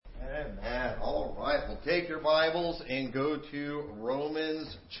Take your Bibles and go to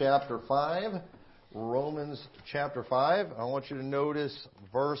Romans chapter 5. Romans chapter 5. I want you to notice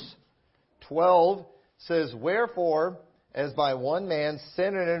verse 12 says, "Wherefore, as by one man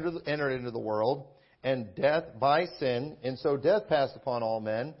sin entered into the world, and death by sin, and so death passed upon all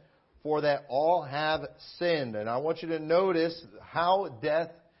men, for that all have sinned." And I want you to notice how death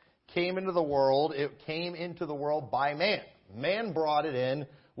came into the world. It came into the world by man. Man brought it in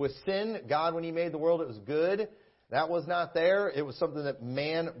with sin. God, when He made the world, it was good. That was not there. It was something that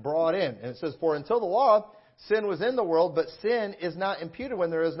man brought in. And it says, "For until the law, sin was in the world, but sin is not imputed when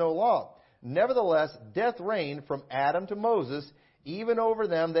there is no law. Nevertheless, death reigned from Adam to Moses, even over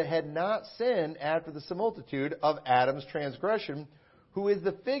them that had not sinned after the similitude of Adam's transgression, who is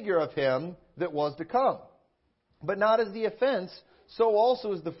the figure of him that was to come. But not as the offense, so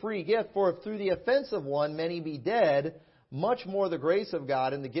also is the free gift. For if through the offense of one many be dead, much more the grace of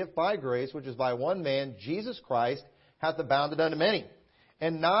God and the gift by grace, which is by one man, Jesus Christ, hath abounded unto many.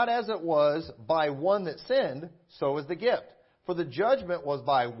 And not as it was by one that sinned, so is the gift. For the judgment was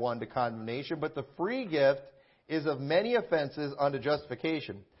by one to condemnation, but the free gift is of many offenses unto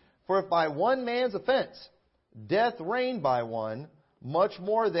justification. For if by one man's offense death reigned by one, much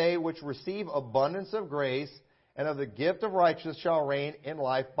more they which receive abundance of grace and of the gift of righteousness shall reign in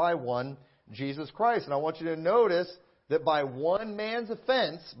life by one, Jesus Christ." And I want you to notice that by one man's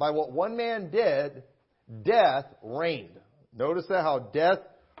offense, by what one man did, death reigned. Notice that how death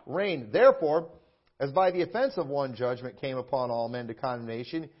reigned. Therefore, as by the offense of one judgment came upon all men to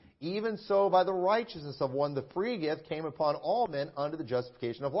condemnation, even so by the righteousness of one the free gift came upon all men unto the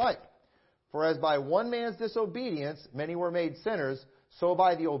justification of life. For as by one man's disobedience many were made sinners, so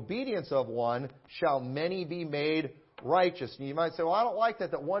by the obedience of one shall many be made righteous. And you might say, well, I don't like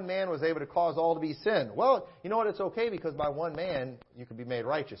that one man was able to cause all to be sin. Well, you know what? It's okay, because by one man you can be made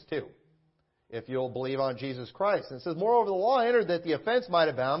righteous too, if you'll believe on Jesus Christ. And it says, "Moreover, the law entered that the offense might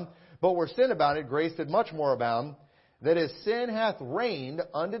abound, but where sin abounded, grace did much more abound. That as sin hath reigned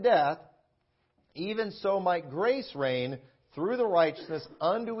unto death, even so might grace reign through the righteousness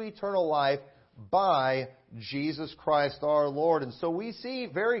unto eternal life by Jesus Christ our Lord." And so we see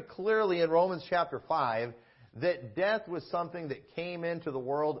very clearly in Romans chapter 5 that death was something that came into the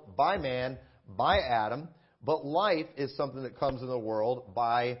world by man, by Adam, but life is something that comes into the world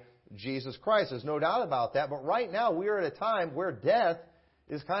by Jesus Christ. There's no doubt about that. But right now we are at a time where death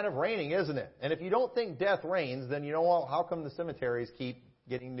is kind of reigning, isn't it? And if you don't think death reigns, then you know what? How come the cemeteries keep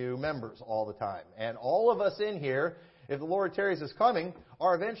getting new members all the time? And all of us in here, if the Lord tarries is coming,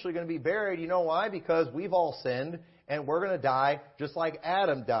 are eventually going to be buried. You know why? Because we've all sinned, and we're going to die just like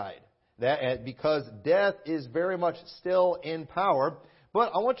Adam died. Because death is very much still in power.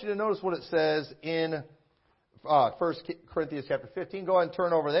 But I want you to notice what it says in 1 Corinthians chapter 15. Go ahead and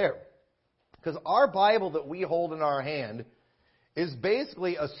turn over there. Because our Bible that we hold in our hand is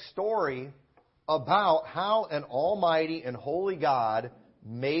basically a story about how an almighty and holy God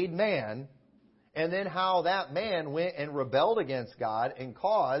made man, and then how that man went and rebelled against God and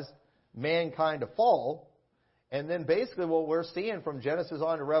caused mankind to fall. And then basically what we're seeing from Genesis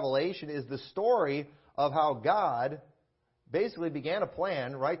on to Revelation is the story of how God basically began a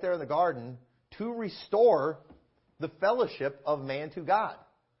plan right there in the garden to restore the fellowship of man to God.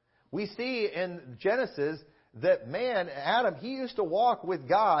 We see in Genesis that man, Adam, he used to walk with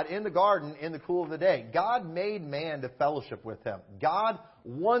God in the garden in the cool of the day. God made man to fellowship with Him. God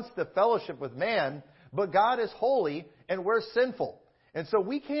wants to fellowship with man, but God is holy and we're sinful. And so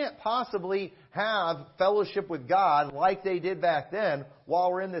we can't possibly have fellowship with God like they did back then while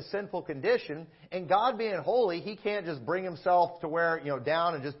we're in this sinful condition. And God being holy, He can't just bring Himself to where,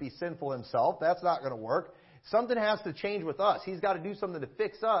 down and just be sinful Himself. That's not going to work. Something has to change with us. He's got to do something to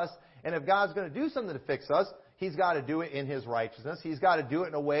fix us. And if God's going to do something to fix us, He's got to do it in His righteousness. He's got to do it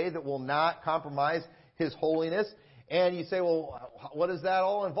in a way that will not compromise His holiness. And you say, well, what does that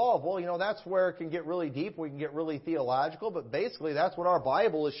all involve? Well, that's where it can get really deep. We can get really theological. But basically, that's what our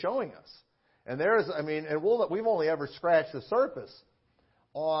Bible is showing us. And we've only ever scratched the surface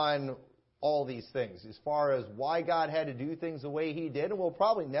on all these things as far as why God had to do things the way He did. And we'll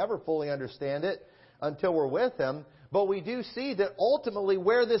probably never fully understand it until we're with Him. But we do see that ultimately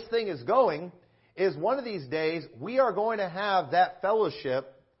where this thing is going is one of these days we are going to have that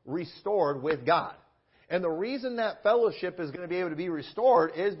fellowship restored with God. And the reason that fellowship is going to be able to be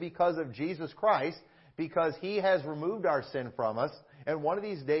restored is because of Jesus Christ, because He has removed our sin from us. And one of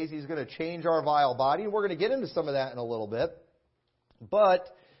these days He's going to change our vile body. And we're going to get into some of that in a little bit.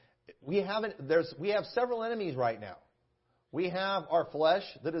 But we have several enemies right now. We have our flesh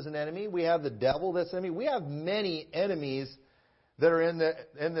that is an enemy. We have the devil that's an enemy. We have many enemies that are in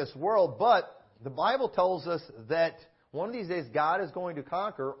this world. But the Bible tells us that one of these days God is going to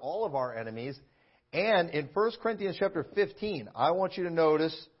conquer all of our enemies. And in 1 Corinthians chapter 15, I want you to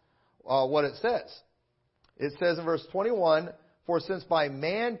notice what it says. It says in verse 21, "For since by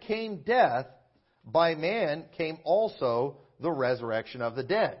man came death, by man came also the resurrection of the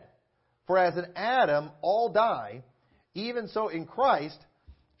dead. For as in Adam all die, even so in Christ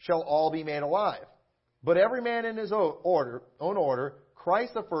shall all be made alive. But every man in his own order,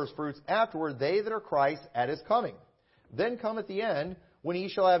 Christ the firstfruits, afterward they that are Christ at his coming. Then cometh the end, when he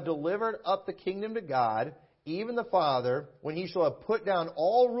shall have delivered up the kingdom to God, even the Father, when he shall have put down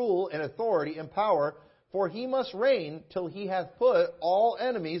all rule and authority and power, for he must reign till he hath put all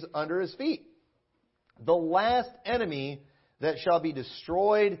enemies under his feet. The last enemy that shall be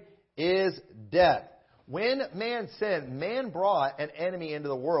destroyed is death." When man sinned, man brought an enemy into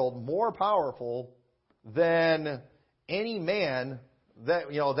the world more powerful than any man that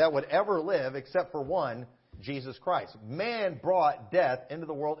would ever live, except for one, Jesus Christ. Man brought death into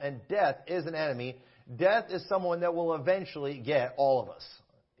the world, and death is an enemy. Death is someone that will eventually get all of us.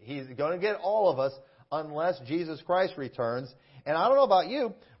 He's going to get all of us unless Jesus Christ returns. And I don't know about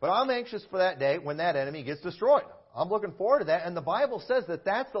you, but I'm anxious for that day when that enemy gets destroyed. I'm looking forward to that. And the Bible says that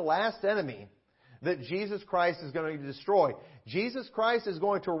that's the last enemy that Jesus Christ is going to destroy. Jesus Christ is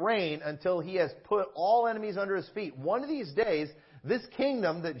going to reign until he has put all enemies under his feet. One of these days, this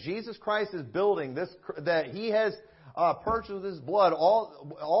kingdom that Jesus Christ is building, that he has purchased with his blood,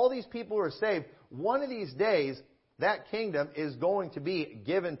 all these people who are saved, one of these days, that kingdom is going to be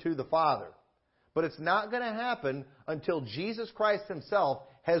given to the Father. But it's not going to happen until Jesus Christ himself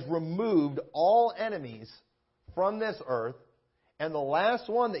has removed all enemies from this earth. And the last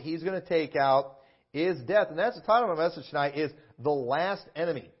one that he's going to take out is death. And that's the title of my message tonight, is The Last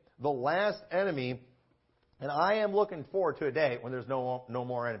Enemy. The last enemy. And I am looking forward to a day when there's no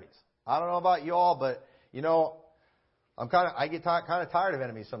more enemies. I don't know about you all, but, I get kind of tired of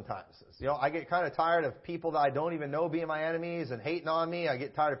enemies sometimes. I get kind of tired of people that I don't even know being my enemies and hating on me. I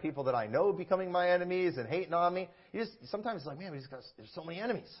get tired of people that I know becoming my enemies and hating on me. Sometimes it's like, man, there's so many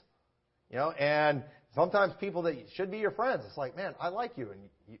enemies. And sometimes people that should be your friends, it's like, man, I like you and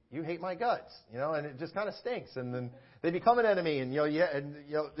you hate my guts, and it just kind of stinks. And then they become an enemy, and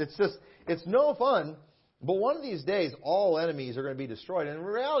it's no fun. But one of these days, all enemies are going to be destroyed. And in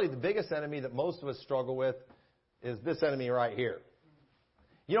reality, the biggest enemy that most of us struggle with is this enemy right here.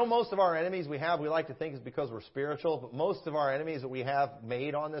 Most of our enemies we like to think is because we're spiritual, but most of our enemies that we have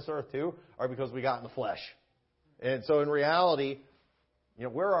made on this earth too are because we got in the flesh. And so in reality,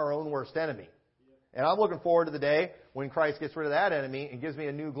 we're our own worst enemy. And I'm looking forward to the day when Christ gets rid of that enemy and gives me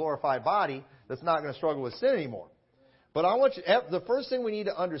a new glorified body that's not going to struggle with sin anymore. But the first thing we need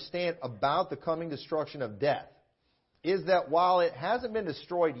to understand about the coming destruction of death is that while it hasn't been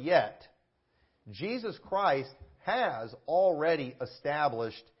destroyed yet, Jesus Christ has already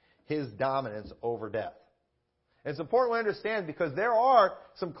established his dominance over death. It's important to understand because there are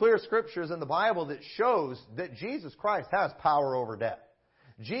some clear scriptures in the Bible that shows that Jesus Christ has power over death.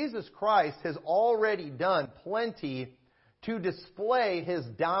 Jesus Christ has already done plenty to display his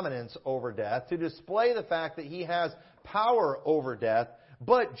dominance over death, to display the fact that he has power over death,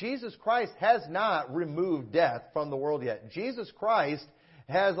 but Jesus Christ has not removed death from the world yet. Jesus Christ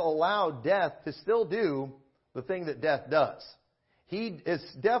has allowed death to still do the thing that death does. He is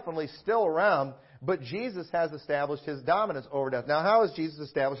definitely still around, but Jesus has established his dominance over death. Now, how has Jesus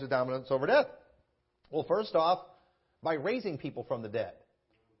established his dominance over death? Well, first off, by raising people from the dead.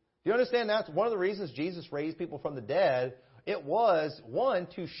 Do you understand that's one of the reasons Jesus raised people from the dead? It was, one,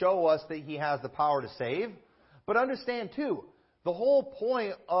 to show us that he has the power to save. But understand, too, the whole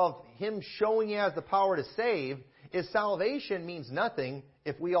point of him showing he has the power to save is salvation means nothing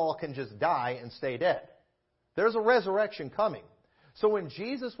if we all can just die and stay dead. There's a resurrection coming. So when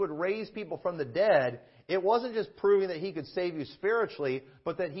Jesus would raise people from the dead, it wasn't just proving that he could save you spiritually,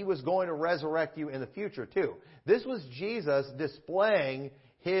 but that he was going to resurrect you in the future, too. This was Jesus displaying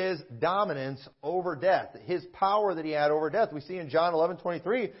his dominance over death, his power that he had over death. We see in John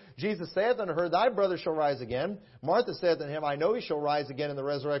 11:23, Jesus saith unto her, Thy brother shall rise again. Martha saith unto him, I know he shall rise again in the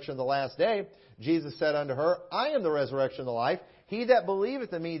resurrection of the last day. Jesus said unto her, I am the resurrection and the life. He that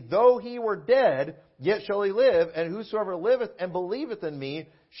believeth in me, though he were dead, yet shall he live. And whosoever liveth and believeth in me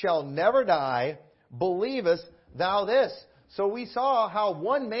shall never die. Believest thou this? So we saw how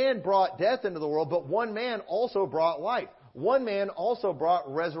one man brought death into the world, but one man also brought life. One man also brought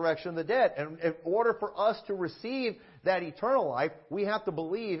resurrection of the dead. And in order for us to receive that eternal life, we have to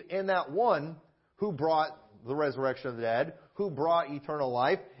believe in that one who brought the resurrection of the dead, who brought eternal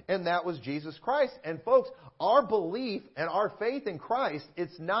life, and that was Jesus Christ. And folks, our belief and our faith in Christ,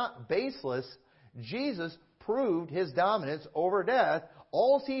 it's not baseless Jesus proved his dominance over death.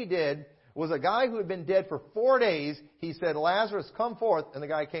 All he did was a guy who had been dead for 4 days, he said, Lazarus, come forth, and the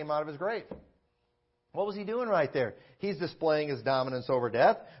guy came out of his grave. What was he doing right there? He's displaying his dominance over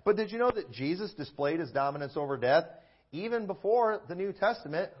death. But did you know that Jesus displayed his dominance over death? Even before the New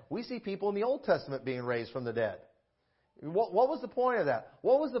Testament, we see people in the Old Testament being raised from the dead. What was the point of that?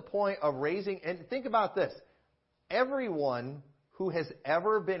 What was the point of raising? And think about this. Everyone who has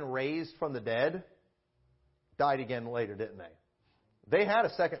ever been raised from the dead died again later, didn't they? They had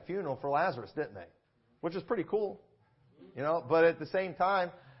a second funeral for Lazarus, didn't they? Which is pretty cool. But at the same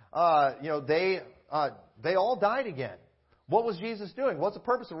time, they all died again. What was Jesus doing? What's the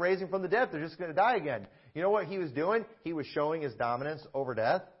purpose of raising from the dead? They're just going to die again. You know what he was doing? He was showing his dominance over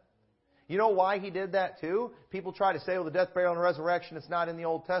death. You know why he did that too? People try to say, well, the death, burial, and resurrection, it's not in the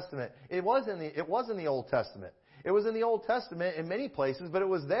Old Testament. It was in the Old Testament. It was in the Old Testament in many places, but it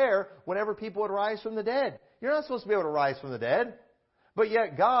was there whenever people would rise from the dead. You're not supposed to be able to rise from the dead. But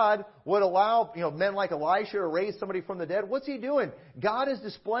yet God would allow men like Elisha to raise somebody from the dead. What's he doing? God is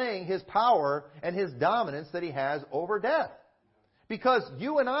displaying his power and his dominance that he has over death. Because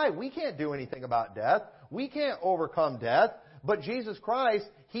you and I, we can't do anything about death. We can't overcome death. But Jesus Christ,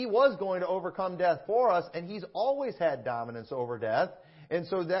 he was going to overcome death for us, and he's always had dominance over death. And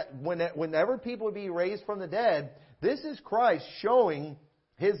so that whenever people would be raised from the dead, this is Christ showing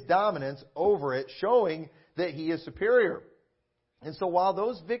his dominance over it, showing that he is superior. And so while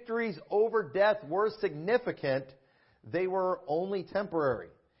those victories over death were significant, they were only temporary.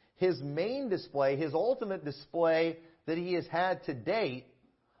 His main display, his ultimate display that he has had to date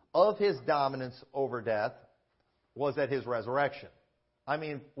of his dominance over death was at his resurrection. I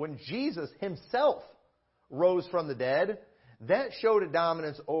mean, when Jesus himself rose from the dead, that showed a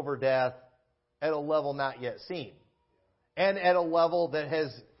dominance over death at a level not yet seen. And at a level that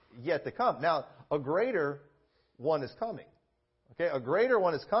has yet to come. Now, a greater one is coming. Okay, a greater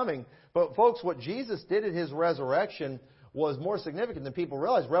one is coming. But folks, what Jesus did at his resurrection was more significant than people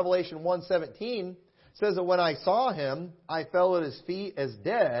realize. Revelation 1:17 says that when I saw him, I fell at his feet as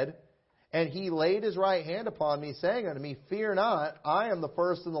dead, and he laid his right hand upon me, saying unto me, Fear not, I am the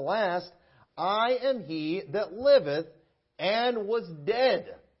first and the last. I am he that liveth and was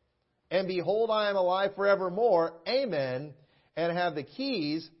dead. And behold, I am alive forevermore. Amen. And have the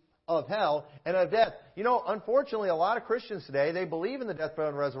keys of hell and of death. Unfortunately, a lot of Christians today, they believe in the death, burial,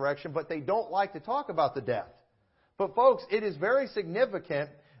 and resurrection, but they don't like to talk about the death. But folks, it is very significant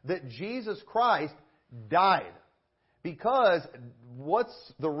that Jesus Christ died. Because what's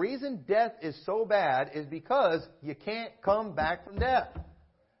the reason death is so bad is because you can't come back from death.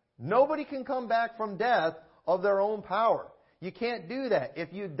 Nobody can come back from death of their own power. You can't do that.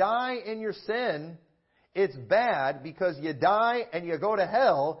 If you die in your sin, it's bad because you die and you go to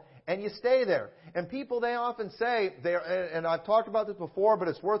hell and you stay there. And people, they often say, and I've talked about this before, but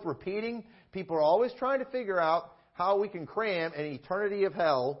it's worth repeating, people are always trying to figure out how we can cram an eternity of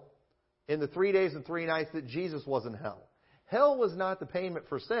hell in the 3 days and 3 nights that Jesus was in hell. Hell was not the payment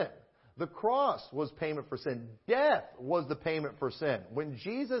for sin. The cross was payment for sin. Death was the payment for sin. When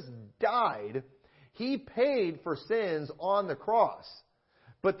Jesus died, he paid for sins on the cross.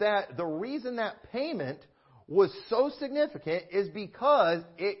 But the reason that payment was so significant is because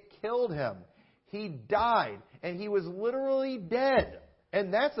it killed him. He died, and he was literally dead.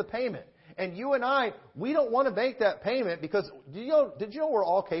 And that's the payment. And you and I, we don't want to make that payment because did you know we're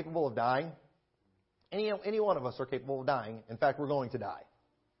all capable of dying? Any one of us are capable of dying. In fact, we're going to die.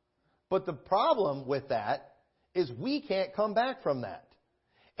 But the problem with that is we can't come back from that.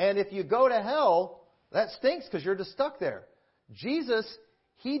 And if you go to hell, that stinks because you're just stuck there. Jesus,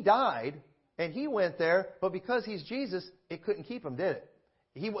 he died and he went there, but because he's Jesus, it couldn't keep him, did it?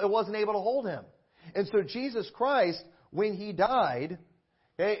 It wasn't able to hold him. And so Jesus Christ, when he died,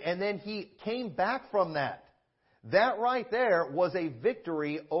 okay, and then he came back from that, that right there was a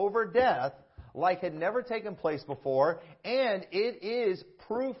victory over death like had never taken place before, and it is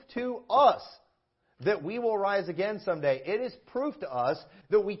proof to us that we will rise again someday. It is proof to us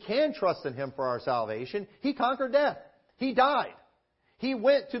that we can trust in him for our salvation. He conquered death. He died. He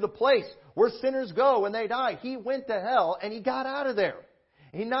went to the place where sinners go when they die. He went to hell and he got out of there.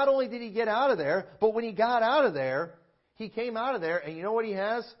 And not only did he get out of there, but when he got out of there, he came out of there, and you know what he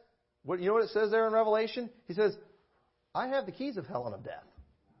has? You know what it says there in Revelation? He says, I have the keys of hell and of death.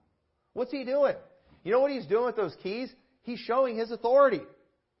 What's he doing? You know what he's doing with those keys? He's showing his authority.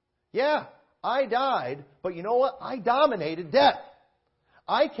 Yeah, I died, but you know what? I dominated death.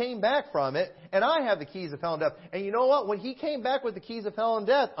 I came back from it, and I have the keys of hell and death. And you know what? When he came back with the keys of hell and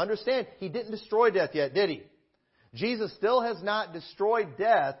death, understand, he didn't destroy death yet, did he? Jesus still has not destroyed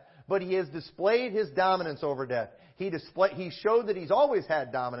death, but He has displayed His dominance over death. He showed that He's always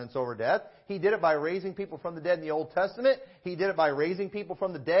had dominance over death. He did it by raising people from the dead in the Old Testament. He did it by raising people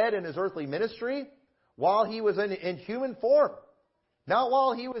from the dead in His earthly ministry while He was in human form. Not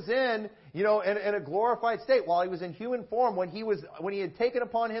while He was in a glorified state. While He was in human form, when He had taken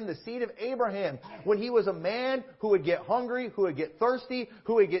upon Him the seed of Abraham, when He was a man who would get hungry, who would get thirsty,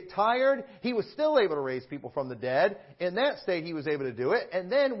 who would get tired, He was still able to raise people from the dead. In that state, He was able to do it.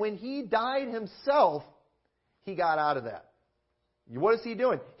 And then when He died Himself, He got out of that. What is He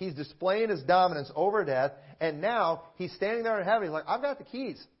doing? He's displaying His dominance over death, and now He's standing there in heaven. He's like, I've got the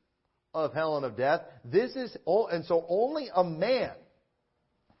keys of hell and of death. And so only a man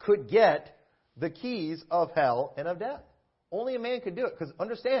could get the keys of hell and of death. Only a man could do it. Because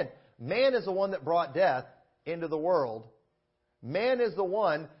understand, man is the one that brought death into the world. Man is the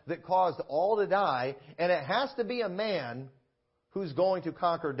one that caused all to die. And it has to be a man who's going to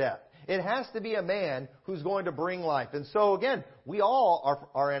conquer death. It has to be a man who's going to bring life. And so again, we all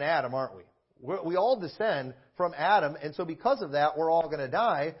are in Adam, aren't we? We all descend from Adam. And so because of that, we're all going to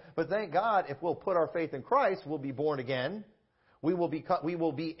die. But thank God, if we'll put our faith in Christ, we'll be born again. We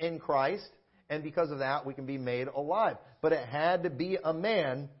will be in Christ, and because of that, we can be made alive. But it had to be a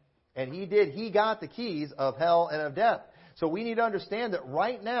man, and He got the keys of hell and of death. So we need to understand that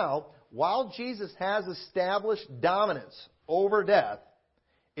right now, while Jesus has established dominance over death,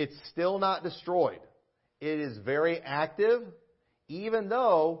 it's still not destroyed. It is very active, even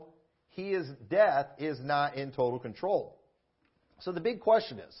though death is not in total control. So the big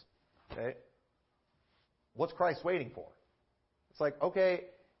question is, okay, what's Christ waiting for? It's like, okay,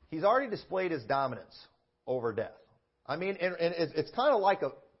 He's already displayed His dominance over death. I mean, and it's kind of like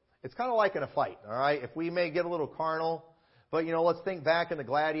in a fight, all right? If we may get a little carnal, but let's think back in the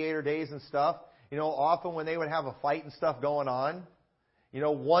gladiator days and stuff. Often when they would have a fight and stuff going on,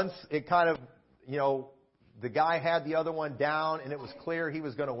 once it kind of, the guy had the other one down and it was clear he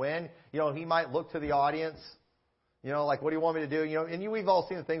was going to win, he might look to the audience, like, what do you want me to do? And we've all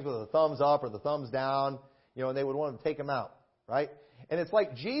seen the things with the thumbs up or the thumbs down, and they would want to take him out. Right? And it's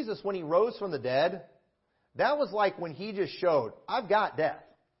like Jesus, when He rose from the dead, that was like when He just showed, I've got death.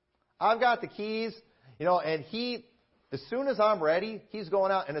 I've got the keys, and He, as soon as I'm ready, He's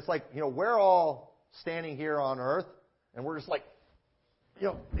going out. And it's like, we're all standing here on earth, and we're just like,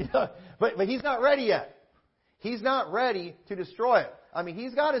 but He's not ready yet. He's not ready to destroy it. I mean,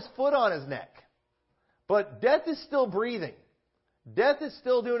 He's got His foot on His neck. But death is still breathing. Death is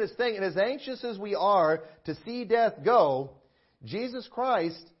still doing its thing. And as anxious as we are to see death go, Jesus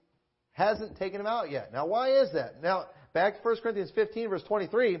Christ hasn't taken Him out yet. Now, why is that? Now, back to 1 Corinthians 15, verse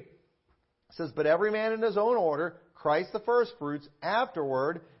 23, it says, But every man in his own order, Christ the firstfruits,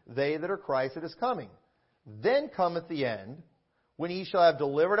 afterward they that are Christ at His coming. Then cometh the end, when He shall have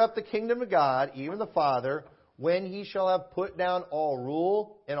delivered up the kingdom of God, even the Father, when He shall have put down all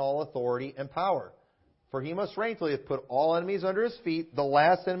rule and all authority and power. For He must reign till He hath put all enemies under His feet. The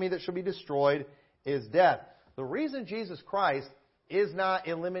last enemy that shall be destroyed is death. The reason Jesus Christ is not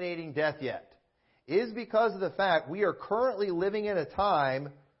eliminating death yet is because of the fact we are currently living in a time,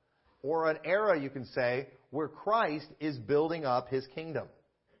 or an era you can say, where Christ is building up His kingdom.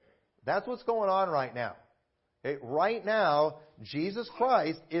 That's what's going on right now. Okay? Right now, Jesus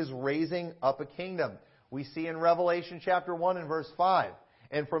Christ is raising up a kingdom. We see in Revelation chapter 1 and verse 5,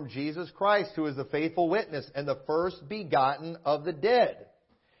 And from Jesus Christ, who is the faithful witness and the first begotten of the dead,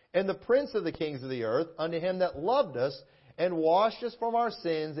 and the Prince of the kings of the earth, unto Him that loved us, and washed us from our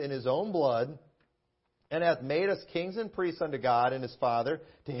sins in His own blood, and hath made us kings and priests unto God and His Father.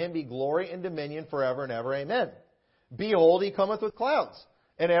 To Him be glory and dominion forever and ever. Amen. Behold, He cometh with clouds,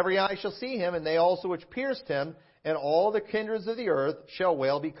 and every eye shall see Him, and they also which pierced Him, and all the kindreds of the earth shall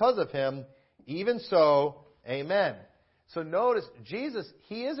wail because of Him. Even so, amen. So notice, Jesus,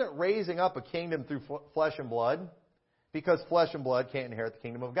 He isn't raising up a kingdom through flesh and blood, because flesh and blood can't inherit the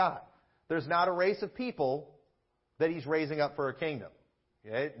kingdom of God. There's not a race of people that He's raising up for a kingdom.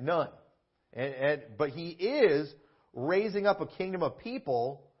 Okay? None. But He is raising up a kingdom of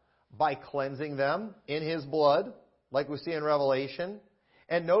people by cleansing them in His blood, like we see in Revelation.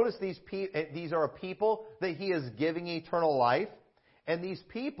 And notice these are a people that He is giving eternal life. And these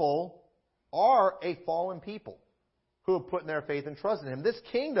people are a fallen people who have put their faith and trust in Him. This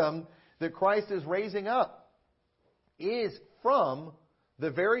kingdom that Christ is raising up is from the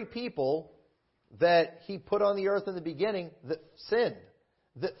very people that He put on the earth in the beginning that sinned,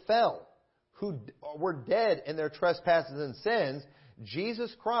 that fell, who were dead in their trespasses and sins.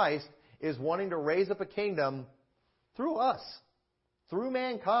 Jesus Christ is wanting to raise up a kingdom through us, through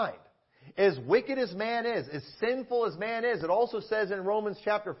mankind. As wicked as man is, as sinful as man is, it also says in Romans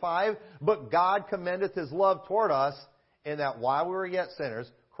chapter 5, but God commendeth His love toward us in that while we were yet sinners,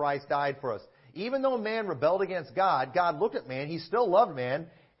 Christ died for us. Even though man rebelled against God, God looked at man. He still loved man.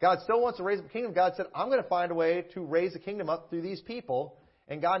 God still wants to raise up a kingdom. God said, I'm going to find a way to raise a kingdom up through these people.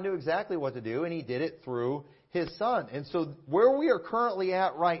 And God knew exactly what to do, and He did it through His Son. And so where we are currently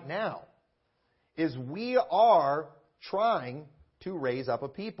at right now is we are trying to raise up a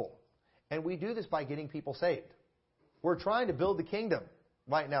people. And we do this by getting people saved. We're trying to build the kingdom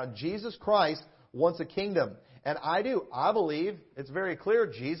right now. Jesus Christ wants a kingdom. And I believe, it's very clear,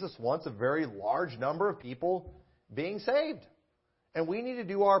 Jesus wants a very large number of people being saved. And we need to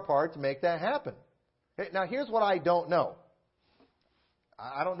do our part to make that happen. Okay, now here's what I don't know.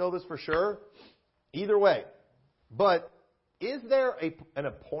 I don't know this for sure. Either way. But is there an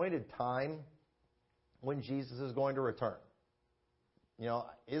appointed time when Jesus is going to return?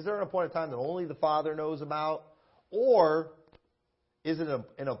 Is there an appointed time that only the Father knows about? Or is it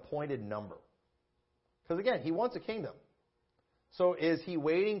an appointed number? Because again, He wants a kingdom. So is He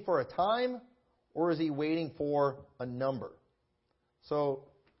waiting for a time, or is He waiting for a number? So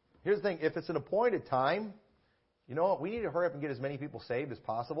here's the thing. If it's an appointed time, you know what? We need to hurry up and get as many people saved as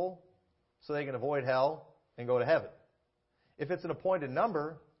possible so they can avoid hell and go to heaven. If it's an appointed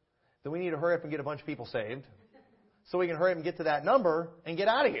number, then we need to hurry up and get a bunch of people saved so we can hurry up and get to that number and get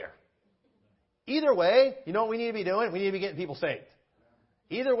out of here. Either way, you know what we need to be doing? We need to be getting people saved.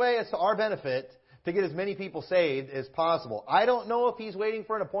 Either way, it's to our benefit to get as many people saved as possible. I don't know if He's waiting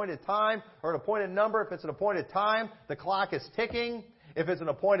for an appointed time or an appointed number. If it's an appointed time, the clock is ticking. If it's an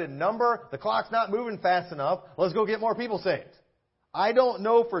appointed number, the clock's not moving fast enough. Let's go get more people saved. I don't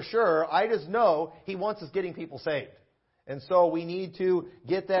know for sure. I just know He wants us getting people saved. And so we need to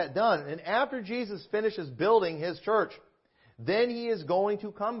get that done. And after Jesus finishes building His church, then He is going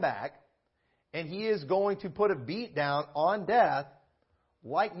to come back and He is going to put a beat down on death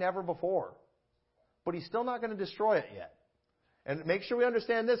like never before. But He's still not going to destroy it yet. And make sure we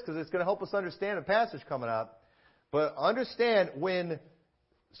understand this because it's going to help us understand a passage coming up. But understand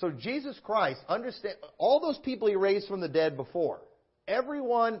so Jesus Christ, understand, all those people He raised from the dead before,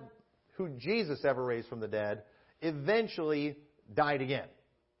 everyone who Jesus ever raised from the dead eventually died again.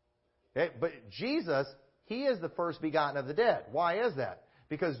 Okay? But Jesus, He is the first begotten of the dead. Why is that?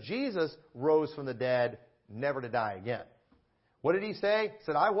 Because Jesus rose from the dead never to die again. What did He say? He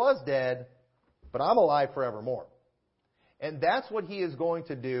said, I was dead, but I'm alive forevermore. And that's what He is going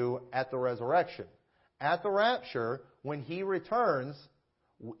to do at the resurrection. At the rapture, when He returns,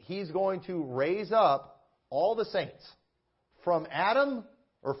 He's going to raise up all the saints. From Adam,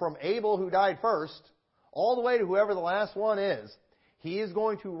 or from Abel who died first, all the way to whoever the last one is. He is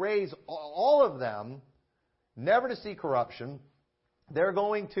going to raise all of them, never to see corruption. They're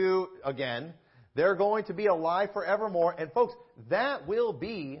going to be alive forevermore. And folks, that will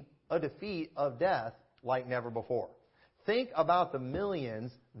be a defeat of death like never before. Think about the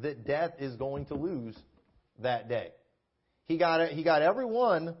millions that death is going to lose that day. He got every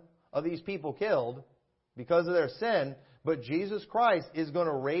one of these people killed because of their sin, but Jesus Christ is going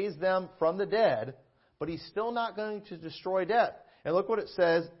to raise them from the dead, but He's still not going to destroy death. And look what it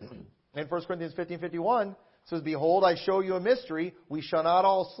says in 1 Corinthians 15:51. It says, Behold, I show you a mystery. We shall not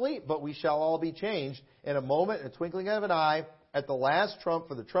all sleep, but we shall all be changed. In a moment, in a twinkling of an eye, at the last trump,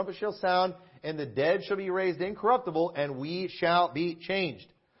 for the trumpet shall sound, and the dead shall be raised incorruptible, and we shall be changed.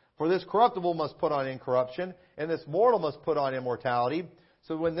 For this corruptible must put on incorruption, and this mortal must put on immortality.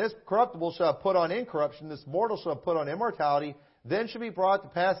 So when this corruptible shall put on incorruption, this mortal shall put on immortality, then shall be brought to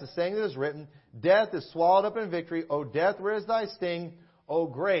pass the saying that is written, Death is swallowed up in victory. O death, where is thy sting? O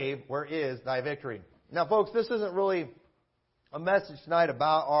grave, where is thy victory? Now, folks, this isn't really a message tonight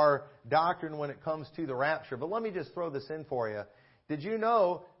about our doctrine when it comes to the rapture, but let me just throw this in for you. Did you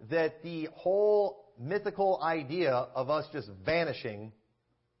know that the whole mythical idea of us just vanishing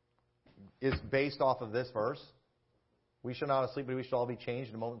is based off of this verse? We shall not sleep, but we shall all be changed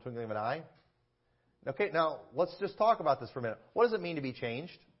in a moment, twinkling of an eye. Okay, now let's just talk about this for a minute. What does it mean to be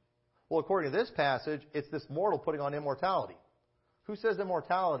changed? Well, according to this passage, it's this mortal putting on immortality. Who says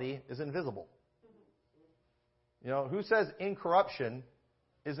immortality is invisible? Who says incorruption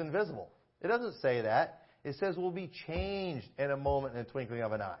is invisible? It doesn't say that. It says we'll be changed in a moment in a twinkling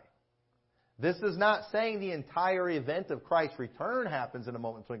of an eye. This is not saying the entire event of Christ's return happens in a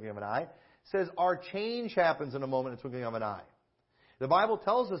moment in a twinkling of an eye. It says our change happens in a moment in a twinkling of an eye. The Bible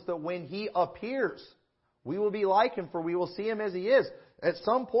tells us that when He appears, we will be like Him, for we will see Him as He is. At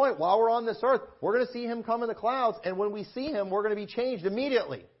some point, while we're on this earth, we're going to see Him come in the clouds, and when we see Him, we're going to be changed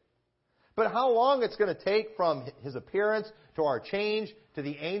immediately. But how long it's going to take from his appearance to our change to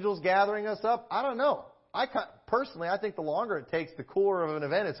the angels gathering us up, I don't know. Personally, I think the longer it takes, the cooler of an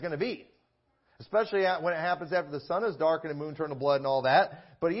event it's going to be. Especially when it happens after the sun is dark and the moon turned to blood and all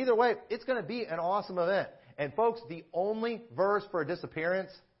that. But either way, it's going to be an awesome event. And folks, the only verse for a disappearance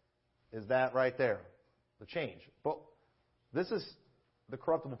is that right there. The change. But this is the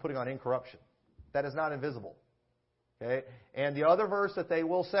corruptible putting on incorruption. That is not invisible. Okay? And the other verse that they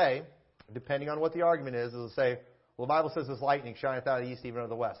will say, depending on what the argument is they'll say, well, the Bible says this lightning shineth out of the east even of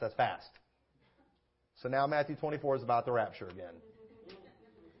the west. That's fast. So now Matthew 24 is about the rapture again.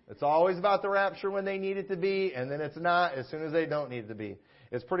 It's always about the rapture when they need it to be, and then it's not as soon as they don't need it to be.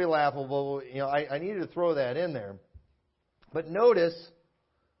 It's pretty laughable. I needed to throw that in there. But notice, it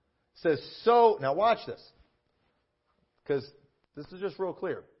says, so, now watch this. Because this is just real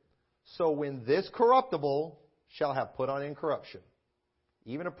clear. So when this corruptible shall have put on incorruption,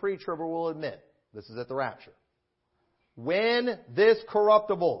 even a pre-tribber will admit, this is at the rapture. When this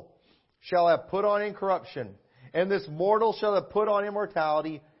corruptible shall have put on incorruption, and this mortal shall have put on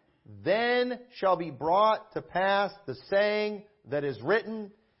immortality, then shall be brought to pass the saying that is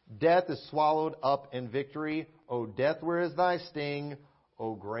written, death is swallowed up in victory. O death, where is thy sting?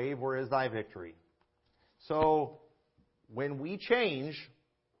 O grave, where is thy victory? So, when we change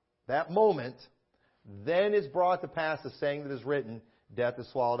that moment, then is brought to pass the saying that is written, death is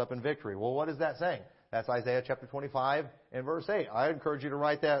swallowed up in victory. Well, what is that saying? That's Isaiah chapter 25 and verse 8. I encourage you to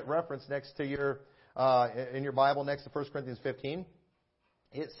write that reference next to your, in your Bible next to 1 Corinthians 15.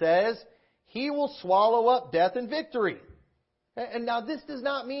 It says, He will swallow up death in victory. And now this does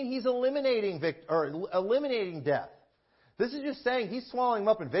not mean He's eliminating death. This is just saying He's swallowing him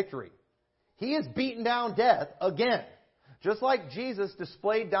up in victory. He has beaten down death again. Just like Jesus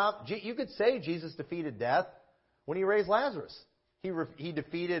displayed, you could say Jesus defeated death when He raised Lazarus. He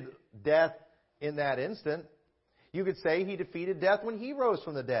defeated death in that instant. You could say He defeated death when He rose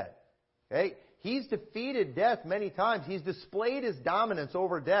from the dead. Okay? He's defeated death many times. He's displayed His dominance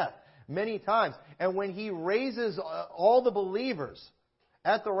over death many times. And when He raises all the believers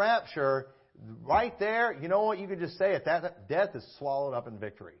at the rapture, right there, you know what you could just say it, that death is swallowed up in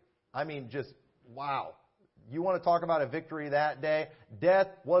victory. I mean, just, wow. You want to talk about a victory that day? Death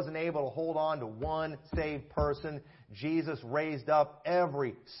wasn't able to hold on to one saved person. Jesus raised up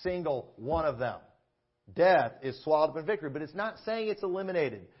every single one of them. Death is swallowed up in victory, but it's not saying it's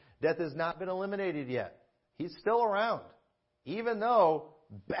eliminated. Death has not been eliminated yet. He's still around, even though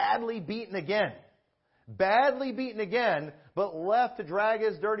badly beaten again. Badly beaten again, but left to drag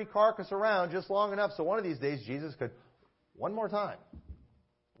His dirty carcass around just long enough so one of these days Jesus could, one more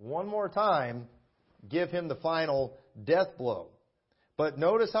time, give Him the final death blow. But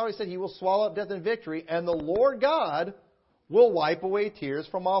notice how He said He will swallow up death in victory, and the Lord God will wipe away tears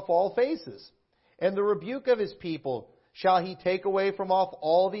from off all faces. And the rebuke of His people shall He take away from off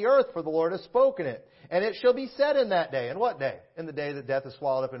all the earth, for the Lord has spoken it. And it shall be said in that day. And what day? In the day that death is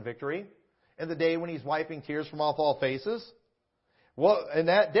swallowed up in victory. In the day when He's wiping tears from off all faces. Well, in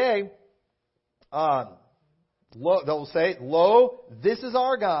that day, they'll say, Lo, this is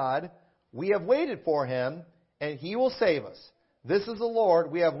our God. We have waited for Him, and He will save us. This is the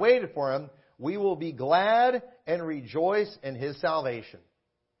Lord. We have waited for Him. We will be glad and rejoice in His salvation.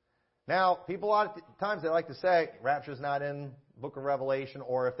 Now, people a lot of times they like to say rapture's not in the book of Revelation,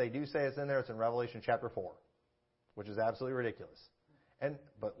 or if they do say it's in there, it's in Revelation chapter 4, which is absolutely ridiculous.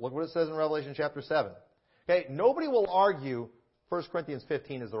 But look what it says in Revelation chapter 7. Okay, nobody will argue 1 Corinthians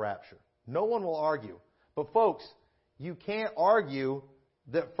 15 is the rapture. No one will argue. But folks, you can't argue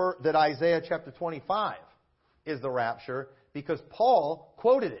that Isaiah chapter 25 is the rapture because Paul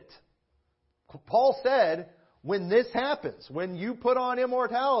quoted it. Paul said, when this happens, when you put on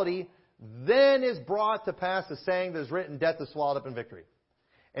immortality, then is brought to pass the saying that is written, death is swallowed up in victory.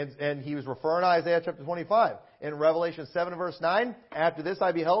 And he was referring to Isaiah chapter 25. In Revelation 7 verse 9, after this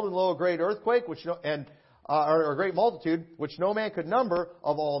I beheld, and lo, a great earthquake, or a great multitude, which no man could number,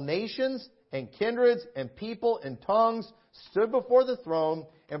 of all nations and kindreds and people and tongues, stood before the throne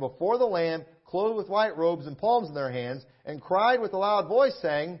and before the Lamb, clothed with white robes and palms in their hands, and cried with a loud voice,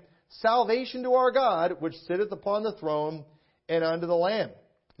 saying, Salvation to our God, which sitteth upon the throne, and unto the Lamb.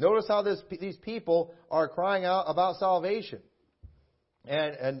 Notice how these people are crying out about salvation.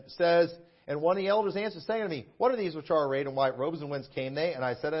 And says, and one of the elders answered, saying to me, What are these which are arrayed in white robes, and whence came they? And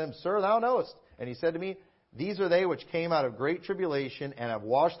I said to him, Sir, thou knowest. And he said to me, These are they which came out of great tribulation, and have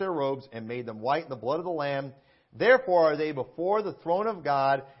washed their robes, and made them white in the blood of the Lamb. Therefore are they before the throne of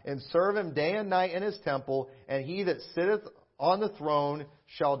God, and serve Him day and night in His temple. And He that sitteth on the throne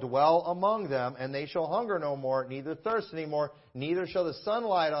shall dwell among them, and they shall hunger no more, neither thirst any more, neither shall the sun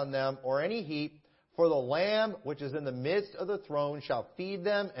light on them, or any heat. For the Lamb which is in the midst of the throne shall feed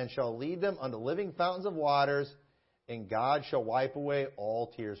them, and shall lead them unto living fountains of waters, and God shall wipe away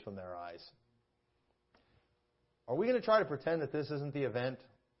all tears from their eyes. Are we going to try to pretend that this isn't the event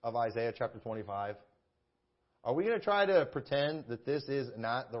of Isaiah chapter 25? Are we going to try to pretend that this is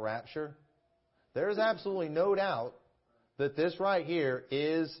not the rapture? There is absolutely no doubt that this right here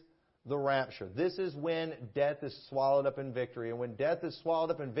is the rapture. This is when death is swallowed up in victory. And when death is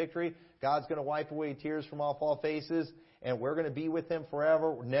swallowed up in victory, God's going to wipe away tears from off all faces, and we're going to be with Him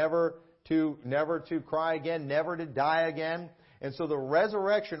forever, never to cry again, never to die again. And so the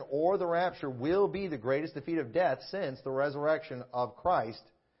resurrection or the rapture will be the greatest defeat of death since the resurrection of Christ,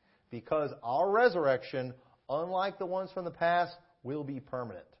 because our resurrection, unlike the ones from the past, will be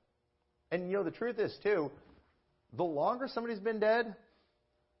permanent. And you know, the truth is, too, the longer somebody's been dead,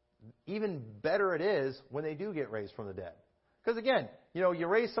 even better it is when they do get raised from the dead. Because again, you know, you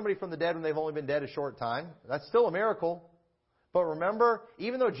raise somebody from the dead when they've only been dead a short time. That's still a miracle. But remember,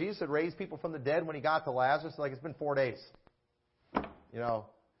 even though Jesus had raised people from the dead when He got to Lazarus, like it's been 4 days. You know,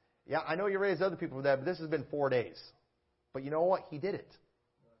 yeah, I know you raised other people from the dead, but this has been 4 days. But you know what? He did it.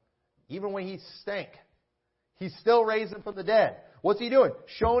 Even when he stank, He's still raising from the dead. What's He doing?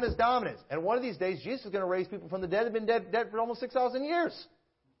 Showing His dominance. And one of these days, Jesus is going to raise people from the dead that have been dead for almost 6,000 years.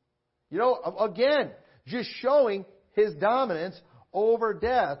 You know, again, just showing His dominance over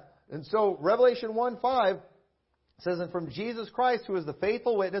death. And so Revelation 1:5 says, and from Jesus Christ, who is the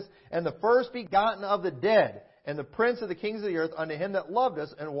faithful witness and the first begotten of the dead, and the prince of the kings of the earth, unto Him that loved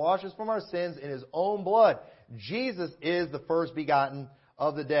us and washed us from our sins in His own blood. Jesus is the first begotten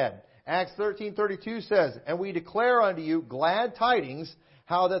of the dead. Acts 13:32 says, and we declare unto you glad tidings,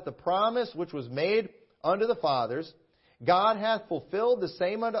 how that the promise which was made unto the fathers, God hath fulfilled the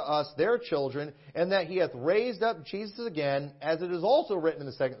same unto us, their children, and that He hath raised up Jesus again, as it is also written in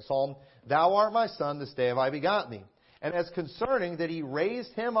the second Psalm, Thou art my Son, this day have I begotten Thee. And as concerning that He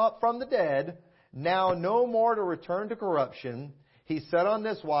raised Him up from the dead, now no more to return to corruption, He said on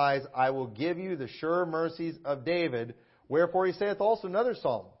this wise, I will give you the sure mercies of David. Wherefore He saith also another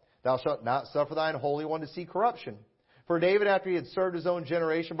Psalm, Thou shalt not suffer Thine Holy One to see corruption. For David, after he had served his own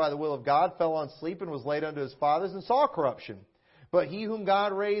generation by the will of God, fell on sleep and was laid unto his fathers and saw corruption. But he whom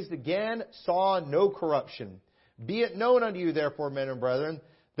God raised again saw no corruption. Be it known unto you, therefore, men and brethren,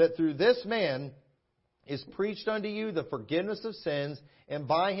 that through this man is preached unto you the forgiveness of sins, and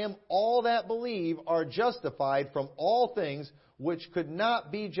by Him all that believe are justified from all things which could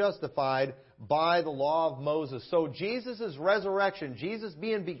not be justified by the law of Moses. So Jesus' resurrection, Jesus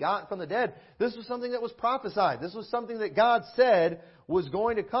being begotten from the dead, this was something that was prophesied. This was something that God said was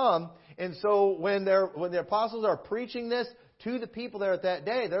going to come. And so when the apostles are preaching this to the people there at that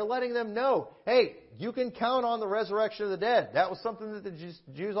day, they're letting them know, hey, you can count on the resurrection of the dead. That was something that the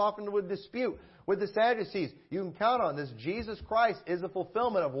Jews often would dispute with the Sadducees. You can count on this. Jesus Christ is the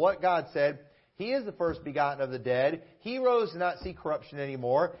fulfillment of what God said. He is the first begotten of the dead. He rose to not see corruption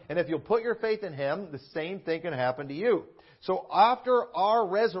anymore. And if you'll put your faith in Him, the same thing can happen to you. So after our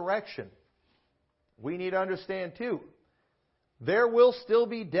resurrection, we need to understand too, there will still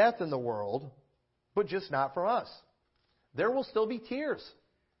be death in the world, but just not from us. There will still be tears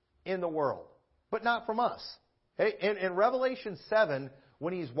in the world, but not from us. Hey, in Revelation 7,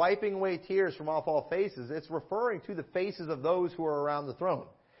 when He's wiping away tears from off all faces, it's referring to the faces of those who are around the throne.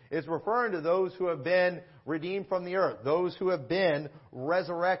 It's referring to those who have been redeemed from the earth, those who have been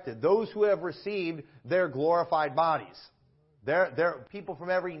resurrected, those who have received their glorified bodies. They're people from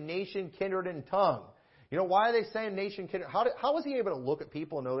every nation, kindred, and tongue. You know, why are they saying nation, kindred? How was He able to look at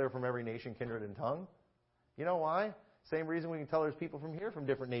people and know they're from every nation, kindred, and tongue? You know why? Same reason we can tell there's people from here from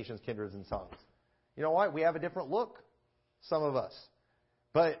different nations, kindreds, and tongues. You know why? We have a different look, some of us.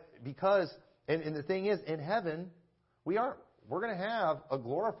 But because, and the thing is, in heaven, we're going to have a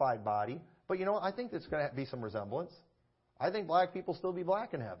glorified body, but you know what? I think there's going to be some resemblance. I think black people still be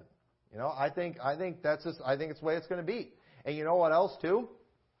black in heaven. You know, I think it's the way it's going to be. And you know what else too?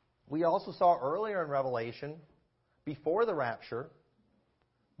 We also saw earlier in Revelation, before the rapture,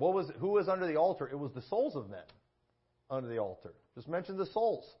 who was under the altar? It was the souls of men under the altar. Just mention the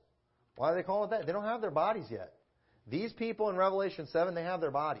souls. Why do they call it that? They don't have their bodies yet. These people in Revelation 7, they have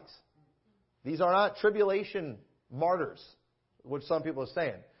their bodies. These are not tribulation martyrs, which some people are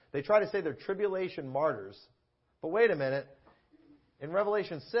saying. They try to say they're tribulation martyrs. But wait a minute. In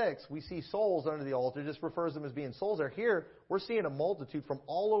Revelation 6, we see souls under the altar. It just refers to them as being souls there. Here, we're seeing a multitude from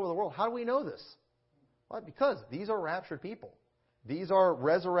all over the world. How do we know this? Well, because these are raptured people. These are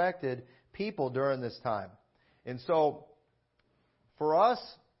resurrected people during this time. And so, For us,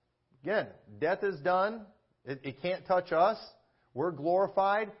 again, death is done. It can't touch us. We're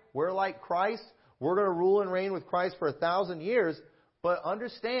glorified. We're like Christ. We're going to rule and reign with Christ for 1,000 years. But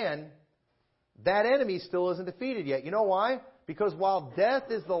understand, that enemy still isn't defeated yet. You know why? Because while death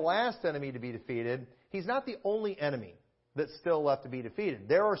is the last enemy to be defeated, he's not the only enemy that's still left to be defeated.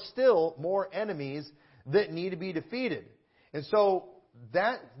 There are still more enemies that need to be defeated. And so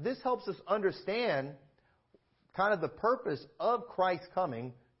this helps us understand kind of the purpose of Christ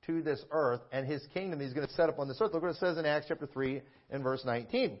coming to this earth and His kingdom He's going to set up on this earth. Look what it says in Acts chapter 3 and verse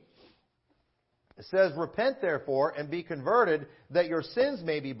 19. It says, "Repent therefore and be converted, that your sins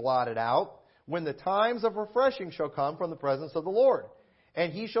may be blotted out, when the times of refreshing shall come from the presence of the Lord.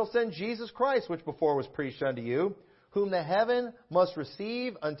 And He shall send Jesus Christ, which before was preached unto you, whom the heaven must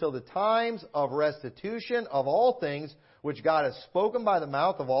receive until the times of restitution of all things, which God has spoken by the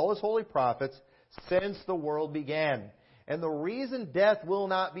mouth of all His holy prophets since the world began." And the reason death will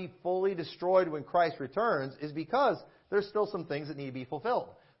not be fully destroyed when Christ returns is because there's still some things that need to be fulfilled.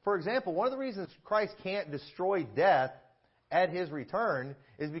 For example, one of the reasons Christ can't destroy death at His return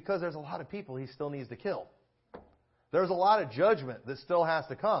is because there's a lot of people He still needs to kill. There's a lot of judgment that still has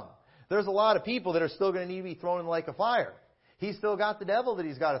to come. There's a lot of people that are still going to need to be thrown in the lake of fire. He's still got the devil that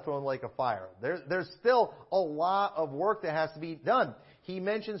He's got to throw in the lake of fire. There's still a lot of work that has to be done. He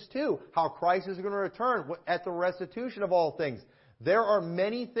mentions, too, how Christ is going to return at the restitution of all things. There are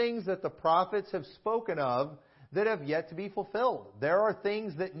many things that the prophets have spoken of that have yet to be fulfilled. There are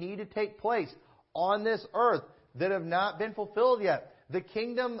things that need to take place on this earth that have not been fulfilled yet. The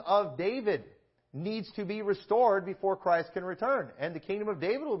kingdom of David needs to be restored before Christ can return. And the kingdom of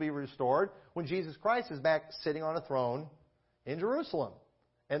David will be restored when Jesus Christ is back sitting on a throne in Jerusalem.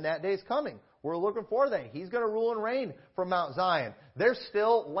 And that day is coming. We're looking for that. He's going to rule and reign from Mount Zion. There's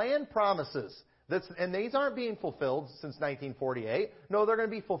still land promises. And these aren't being fulfilled since 1948. No, they're going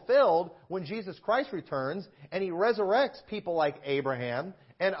to be fulfilled when Jesus Christ returns and He resurrects people like Abraham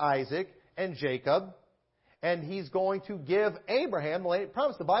and Isaac and Jacob. And He's going to give Abraham the land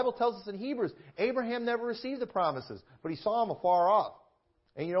promise. The Bible tells us in Hebrews, Abraham never received the promises, but he saw them afar off.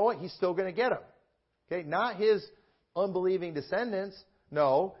 And you know what? He's still going to get them. Okay, not his unbelieving descendants.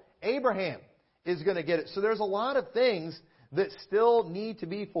 No, Abraham is going to get it. So there's a lot of things that still need to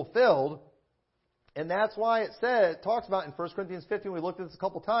be fulfilled. And that's why it talks about in 1 Corinthians 15, we looked at this a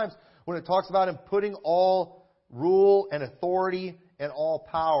couple times, when it talks about Him putting all rule and authority and all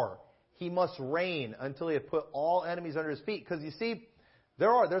power. He must reign until He has put all enemies under His feet. Because you see,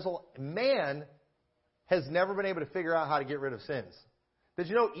 man has never been able to figure out how to get rid of sins. Did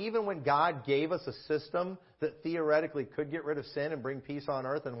you know even when God gave us a system that theoretically could get rid of sin and bring peace on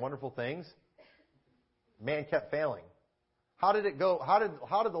earth and wonderful things, man kept failing. How did it go? How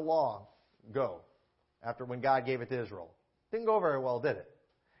did the law go after when God gave it to Israel? Didn't go very well, did it?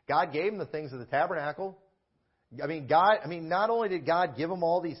 God gave them the things of the tabernacle. Not only did God give them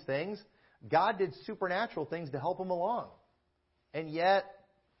all these things, God did supernatural things to help them along. And yet,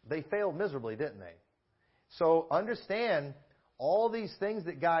 they failed miserably, didn't they? So understand, all these things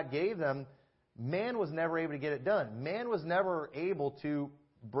that God gave them, man was never able to get it done. Man was never able to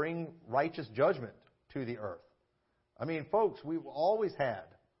bring righteous judgment to the earth. Folks, we've always had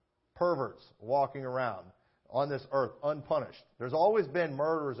perverts walking around on this earth unpunished. There's always been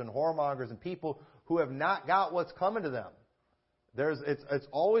murderers and whoremongers and people who have not got what's coming to them. It's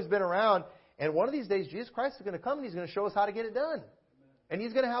always been around. And one of these days, Jesus Christ is going to come and He's going to show us how to get it done. And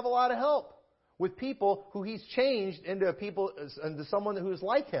He's going to have a lot of help with people who He's changed into someone who is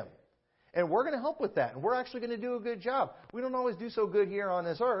like Him. And we're going to help with that. And we're actually going to do a good job. We don't always do so good here on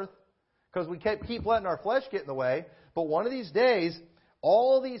this earth because we keep letting our flesh get in the way. But one of these days,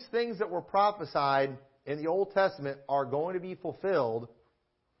 all these things that were prophesied in the Old Testament are going to be fulfilled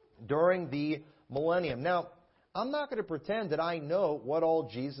during the millennium. Now, I'm not going to pretend that I know what all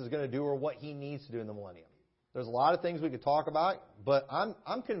Jesus is going to do or what He needs to do in the millennium. There's a lot of things we could talk about, but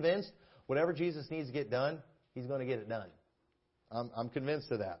I'm convinced whatever Jesus needs to get done, He's going to get it done. I'm convinced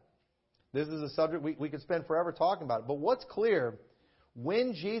of that. This is a subject we could spend forever talking about it. But what's clear,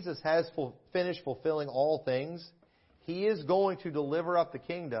 when Jesus has finished fulfilling all things, He is going to deliver up the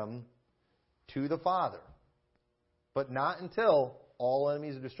kingdom to the Father. But not until all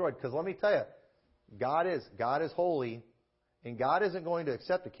enemies are destroyed. Because let me tell you, God is holy, and God isn't going to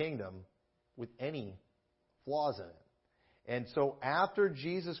accept a kingdom with any flaws in it. And so after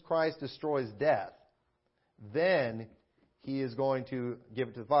Jesus Christ destroys death, then He is going to give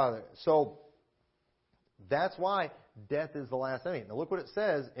it to the Father. So that's why death is the last enemy. Now look what it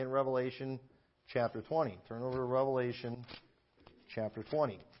says in Revelation chapter 20. Turn over to Revelation chapter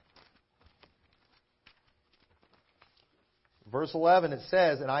 20. verse 11, it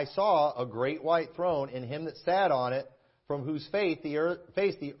says, "And I saw a great white throne, and him that sat on it, from whose face the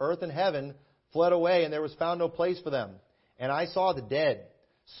earth and heaven fled away, and there was found no place for them. And I saw the dead,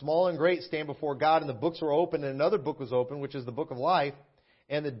 small and great, stand before God, and the books were opened, and another book was opened, which is the book of life.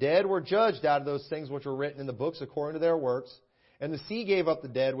 And the dead were judged out of those things which were written in the books according to their works. And the sea gave up the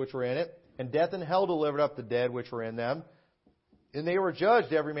dead which were in it, and death and hell delivered up the dead which were in them. And they were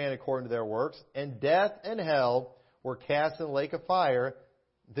judged, every man according to their works. And death and hell were cast in the lake of fire.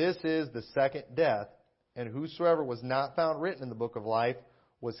 This is the second death. And whosoever was not found written in the book of life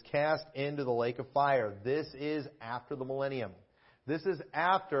was cast into the lake of fire." This is after the millennium. This is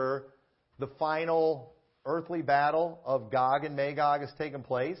after the final earthly battle of Gog and Magog has taken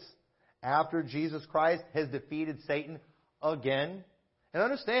place, after Jesus Christ has defeated Satan again. And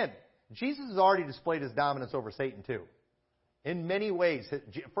understand, Jesus has already displayed His dominance over Satan too. In many ways.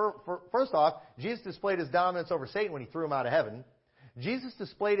 First off, Jesus displayed His dominance over Satan when He threw him out of heaven. Jesus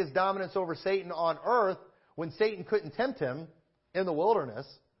displayed His dominance over Satan on earth when Satan couldn't tempt Him in the wilderness.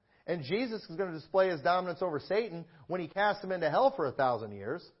 And Jesus is going to display His dominance over Satan when He casts him into hell for 1,000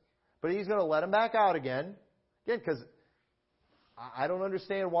 years. But He's going to let him back out again. Again, because I don't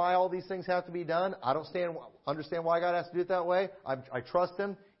understand why all these things have to be done. I don't understand why God has to do it that way. I trust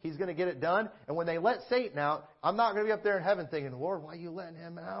Him. He's going to get it done. And when they let Satan out, I'm not going to be up there in heaven thinking, "Lord, why are you letting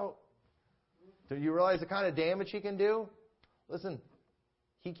him out?" Do you realize the kind of damage he can do? Listen,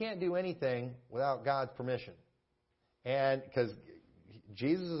 he can't do anything without God's permission. And because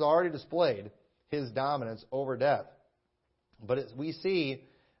Jesus has already displayed His dominance over death. But we see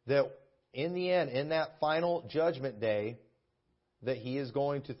that in the end, in that final judgment day, that He is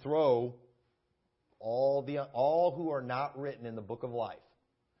going to throw all who are not written in the book of life.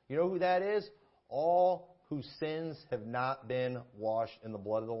 You know who that is? All whose sins have not been washed in the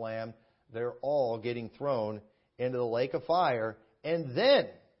blood of the Lamb. They're all getting thrown into the lake of fire. And then,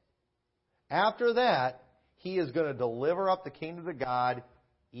 after that, He is going to deliver up the kingdom of God,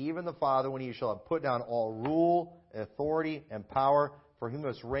 even the Father, when He shall have put down all rule, authority, and power. For He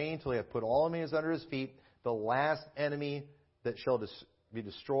must reign till He hath put all enemies under His feet. The last enemy that shall be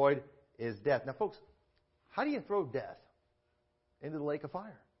destroyed is death. Now, folks, how do you throw death into the lake of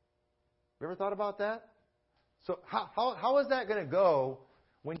fire? You ever thought about that? So how is that going to go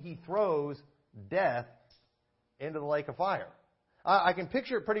when He throws death into the lake of fire? I can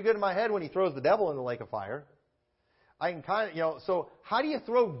picture it pretty good in my head when He throws the devil into the lake of fire. I can kind of, so how do you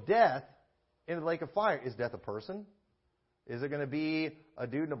throw death into the lake of fire? Is death a person? Is it going to be a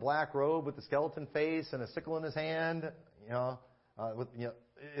dude in a black robe with a skeleton face and a sickle in his hand?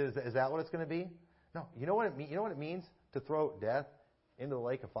 Is that what it's going to be? No. You know what it means to throw death into the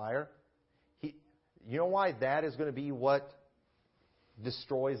lake of fire? You know why that is going to be what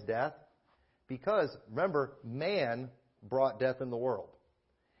destroys death? Because, remember, man brought death in the world.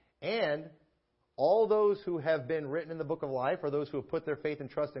 And all those who have been written in the book of life are those who have put their faith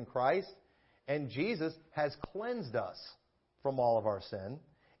and trust in Christ. And Jesus has cleansed us from all of our sin.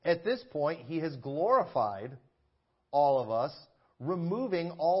 At this point, He has glorified all of us,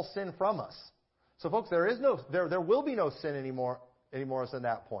 removing all sin from us. So, folks, there will be no sin anymore at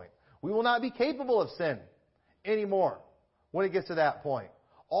that point. We will not be capable of sin anymore when it gets to that point.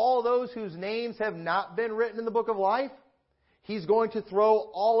 All those whose names have not been written in the book of life, He's going to throw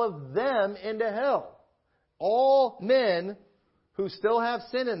all of them into hell. All men who still have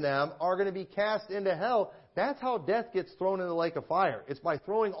sin in them are going to be cast into hell. That's how death gets thrown into the lake of fire. It's by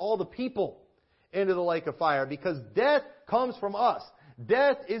throwing all the people into the lake of fire, because death comes from us.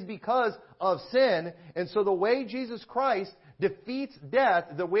 Death is because of sin. And so the way Jesus Christ defeats death,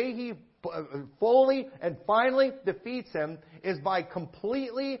 the way He fully and finally defeats him, is by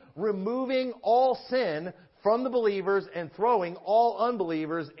completely removing all sin from the believers and throwing all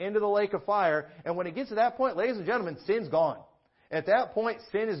unbelievers into the lake of fire. And when it gets to that point, ladies and gentlemen, sin's gone. At that point,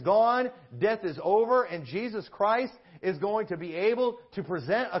 sin is gone, death is over, and Jesus Christ is going to be able to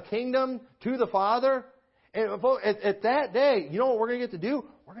present a kingdom to the Father. And at that day, you know what we're going to get to do?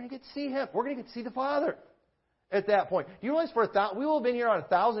 We're going to get to see Him. We're going to get to see the Father at that point. Do you realize we will have been here on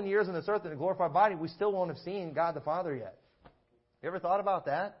 1,000 years on this earth in a glorified body, we still won't have seen God the Father yet. You ever thought about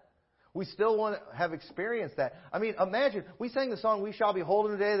that? We still want to have experienced that. I mean, imagine, we sang the song, "We Shall Behold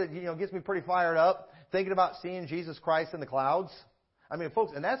Him" today, that gets me pretty fired up, thinking about seeing Jesus Christ in the clouds. I mean,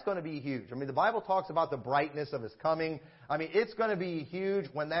 folks, and that's going to be huge. I mean, the Bible talks about the brightness of His coming. I mean, it's going to be huge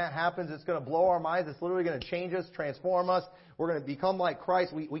when that happens. It's going to blow our minds. It's literally going to change us, transform us. We're going to become like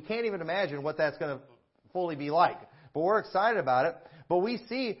Christ. We can't even imagine what that's going to fully be like. But we're excited about it. But we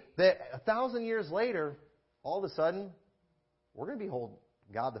see that 1,000 years later, all of a sudden, we're going to behold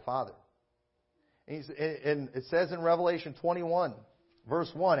God the Father. And it says in Revelation 21,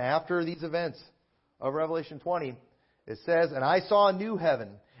 verse 1, after these events of Revelation 20, it says, "And I saw a new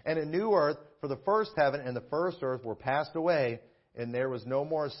heaven and a new earth, for the first heaven and the first earth were passed away, and there was no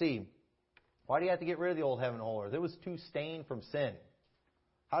more sea." Why do you have to get rid of the old heaven and old earth? It was too stained from sin.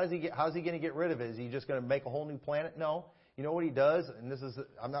 How's he going to get rid of it? Is he just going to make a whole new planet? No. You know what he does? And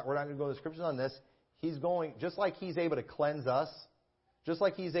we're not going to go to the scriptures on this. He's going, just like he's able to cleanse us, just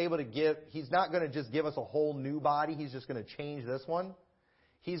like he's able to he's not going to just give us a whole new body. He's just going to change this one.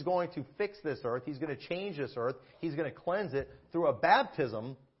 He's going to fix this earth. He's going to change this earth. He's going to cleanse it through a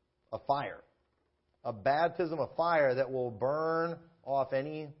baptism of fire. A baptism of fire that will burn off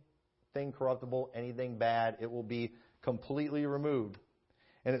anything corruptible, anything bad. It will be completely removed.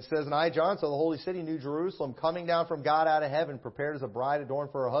 And it says, "And I, John, saw the holy city, New Jerusalem, coming down from God out of heaven, prepared as a bride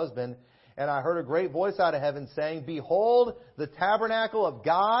adorned for her husband. And I heard a great voice out of heaven saying, 'Behold, the tabernacle of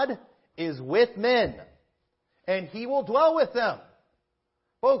God is with men, and He will dwell with them.'"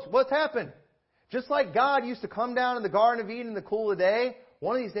 Folks, what's happened? Just like God used to come down in the Garden of Eden in the cool of the day,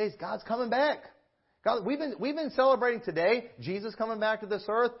 one of these days God's coming back. God, we've been celebrating today Jesus coming back to this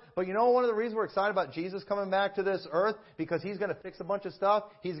earth. But you know one of the reasons we're excited about Jesus coming back to this earth? Because He's going to fix a bunch of stuff.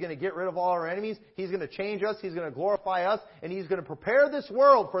 He's going to get rid of all our enemies. He's going to change us. He's going to glorify us. And He's going to prepare this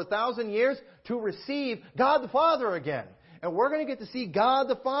world for 1,000 years to receive God the Father again. And we're going to get to see God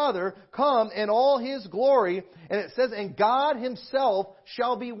the Father come in all His glory. And it says, "And God Himself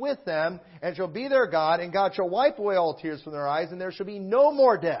shall be with them, and shall be their God, and God shall wipe away all tears from their eyes, and there shall be no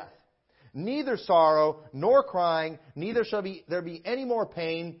more death, neither sorrow, nor crying, neither shall there be any more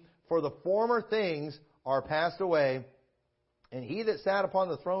pain, for the former things are passed away. And He that sat upon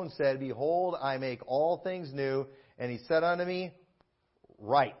the throne said, Behold, I make all things new. And He said unto me,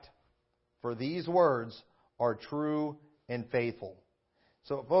 Write, for these words are true and faithful."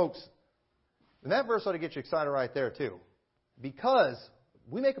 So, folks, and that verse ought to get you excited right there, too. Because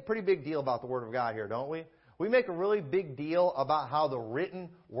we make a pretty big deal about the Word of God here, don't we? We make a really big deal about how the written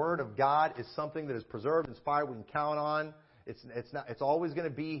Word of God is something that is preserved, inspired, we can count on. It's always going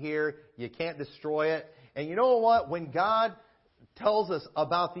to be here. You can't destroy it. And you know what? When God tells us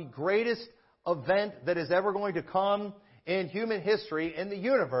about the greatest event that is ever going to come in human history, in the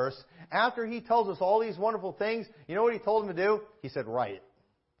universe, after He tells us all these wonderful things, you know what He told him to do? He said, write it.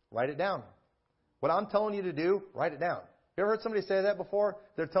 Write it down. What I'm telling you to do, write it down. You ever heard somebody say that before?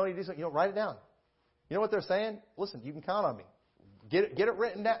 They're telling you to do something, write it down. You know what they're saying? Listen, you can count on me. Get it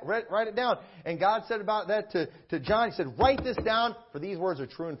written down. Write it down. And God said about that to John. He said, "Write this down, for these words are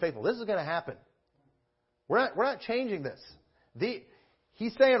true and faithful." This is going to happen. We're not changing this.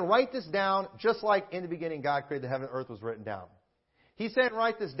 He's saying, write this down, just like in the beginning God created the heaven and earth was written down. He's saying,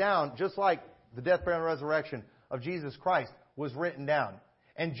 write this down, just like the death, burial, and resurrection of Jesus Christ was written down.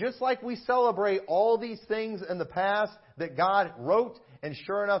 And just like we celebrate all these things in the past that God wrote, and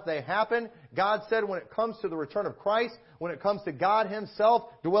sure enough they happen, God said when it comes to the return of Christ, when it comes to God Himself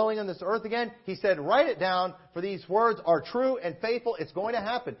dwelling on this earth again, He said, write it down, for these words are true and faithful. It's going to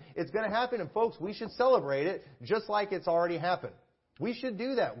happen. It's going to happen, and folks, we should celebrate it just like it's already happened. We should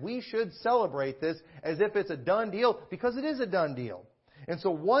do that. We should celebrate this as if it's a done deal, because it is a done deal. And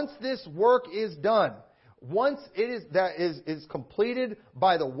so once this work is done, once it is completed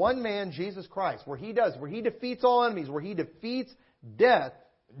by the one man, Jesus Christ, where He defeats all enemies, where He defeats death,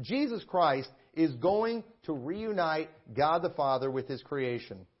 Jesus Christ is going to reunite God the Father with His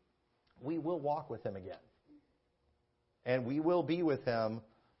creation. We will walk with Him again. And we will be with Him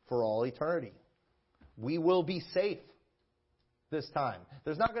for all eternity. We will be safe this time.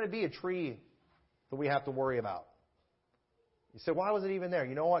 There's not going to be a tree that we have to worry about. You say, why was it even there?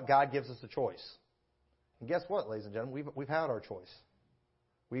 You know what? God gives us a choice. And guess what, ladies and gentlemen? We've had our choice.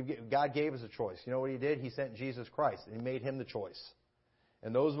 God gave us a choice. You know what He did? He sent Jesus Christ, and He made Him the choice.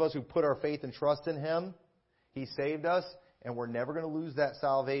 And those of us who put our faith and trust in Him, He saved us, and we're never going to lose that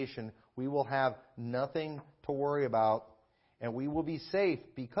salvation. We will have nothing to worry about, and we will be safe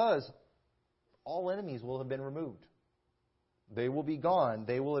because all enemies will have been removed. They will be gone.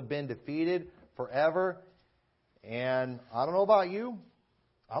 They will have been defeated forever. And I don't know about you.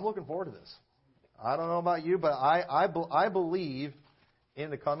 I'm looking forward to this. I don't know about you, but I believe in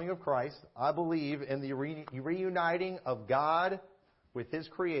the coming of Christ. I believe in the reuniting of God with His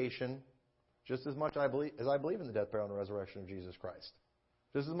creation just as much as I believe in the death, burial, and resurrection of Jesus Christ.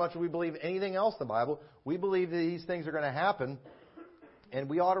 Just as much as we believe anything else in the Bible, we believe that these things are going to happen, and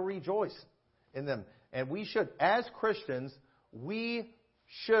we ought to rejoice in them. And we should, as Christians, we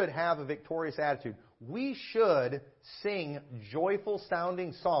should have a victorious attitude. We should sing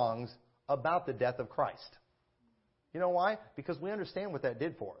joyful-sounding songs about the death of Christ. You know why? Because we understand what that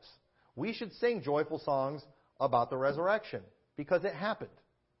did for us. We should sing joyful songs about the resurrection because it happened.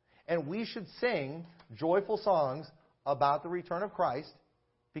 And we should sing joyful songs about the return of Christ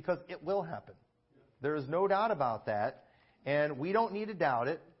because it will happen. There is no doubt about that, and we don't need to doubt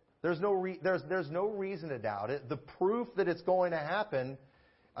it. There's no reason to doubt it. The proof that it's going to happen,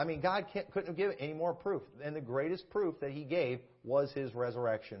 I mean, God couldn't have given any more proof. And the greatest proof that He gave was His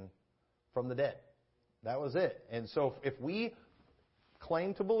resurrection from the dead. That was it. And so if we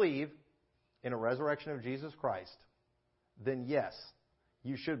claim to believe in a resurrection of Jesus Christ, then yes,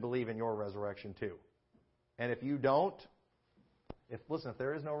 you should believe in your resurrection too. And if you don't, if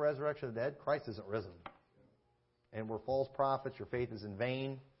there is no resurrection of the dead, Christ isn't risen. And we're false prophets, your faith is in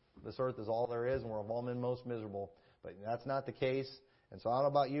vain. This earth is all there is, and we're of all men most miserable. But that's not the case. And so I don't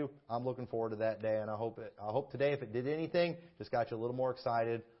know about you, I'm looking forward to that day. And I hope today, if it did anything, just got you a little more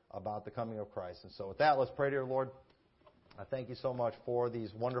excited about the coming of Christ. And so with that, let's pray to our Lord. I thank you so much for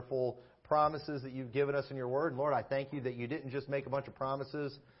these wonderful promises that you've given us in your word. And Lord, I thank you that you didn't just make a bunch of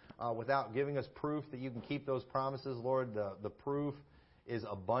promises without giving us proof that you can keep those promises. Lord, the proof is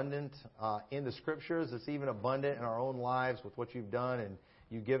abundant in the Scriptures. It's even abundant in our own lives with what you've done and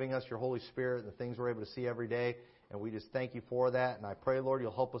you giving us your Holy Spirit and the things we're able to see every day. And we just thank you for that. And I pray, Lord,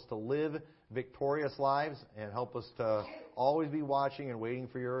 you'll help us to live victorious lives and help us to always be watching and waiting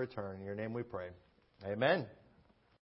for your return. In your name we pray. Amen.